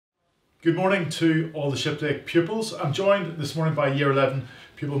Good morning to all the Shiplake pupils. I'm joined this morning by Year 11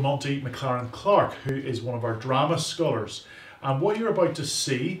 pupil Monty Mclaren-Clark, who is one of our drama scholars. And what you're about to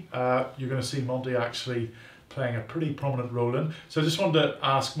see, you're going to see Monty actually playing a pretty prominent role in. So I just wanted to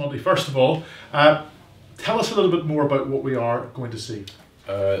ask Monty, first of all, tell us a little bit more about what we are going to see.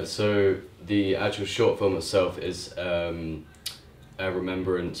 So the actual short film itself is a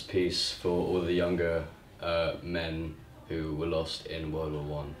remembrance piece for all the younger men who were lost in World War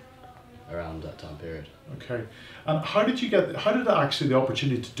One. Around that time period. Okay, and how did actually the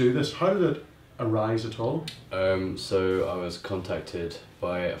opportunity to do this? How did it arise at all? So I was contacted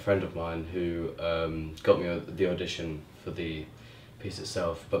by a friend of mine who got me the audition for the piece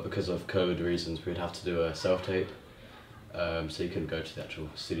itself, but because of COVID reasons we'd have to do a self-tape, so you couldn't go to the actual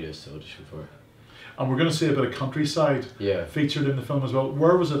studios to audition for it. And we're going to see a bit of countryside featured in the film as well.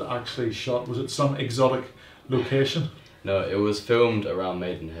 Where was it actually shot? Was it some exotic location? No, it was filmed around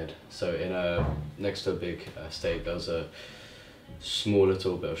Maidenhead. So next to a big estate, there was a small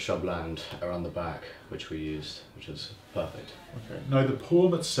little bit of shrubland around the back, which we used, which was perfect. Okay. Now the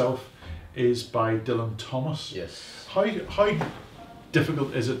poem itself is by Dylan Thomas. Yes. How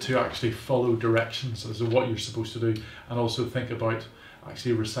difficult is it to actually follow directions as to what you're supposed to do, and also think about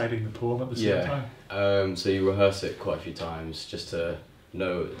actually reciting the poem at the same time? So you rehearse it quite a few times just to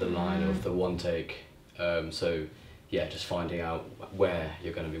know the line of the one take. Yeah, just finding out where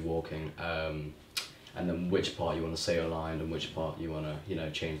you're going to be walking, and then which part you want to say your line and which part you want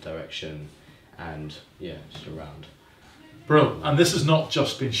to, change direction, and yeah, just around. Brilliant. And this has not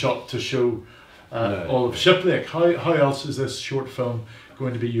just been shot to show all of Shiplake. How else is this short film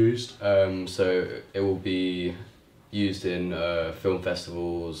going to be used? So it will be used in film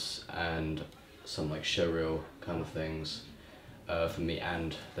festivals and some like showreel kind of things for me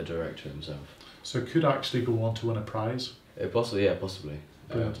and the director himself. So it could actually go on to win a prize? Possibly.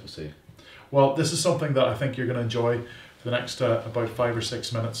 We'll see. Well, this is something that I think you're going to enjoy for the next about 5 or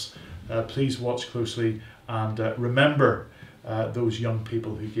 6 minutes. Please watch closely and remember those young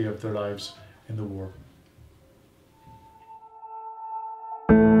people who gave their lives in the war.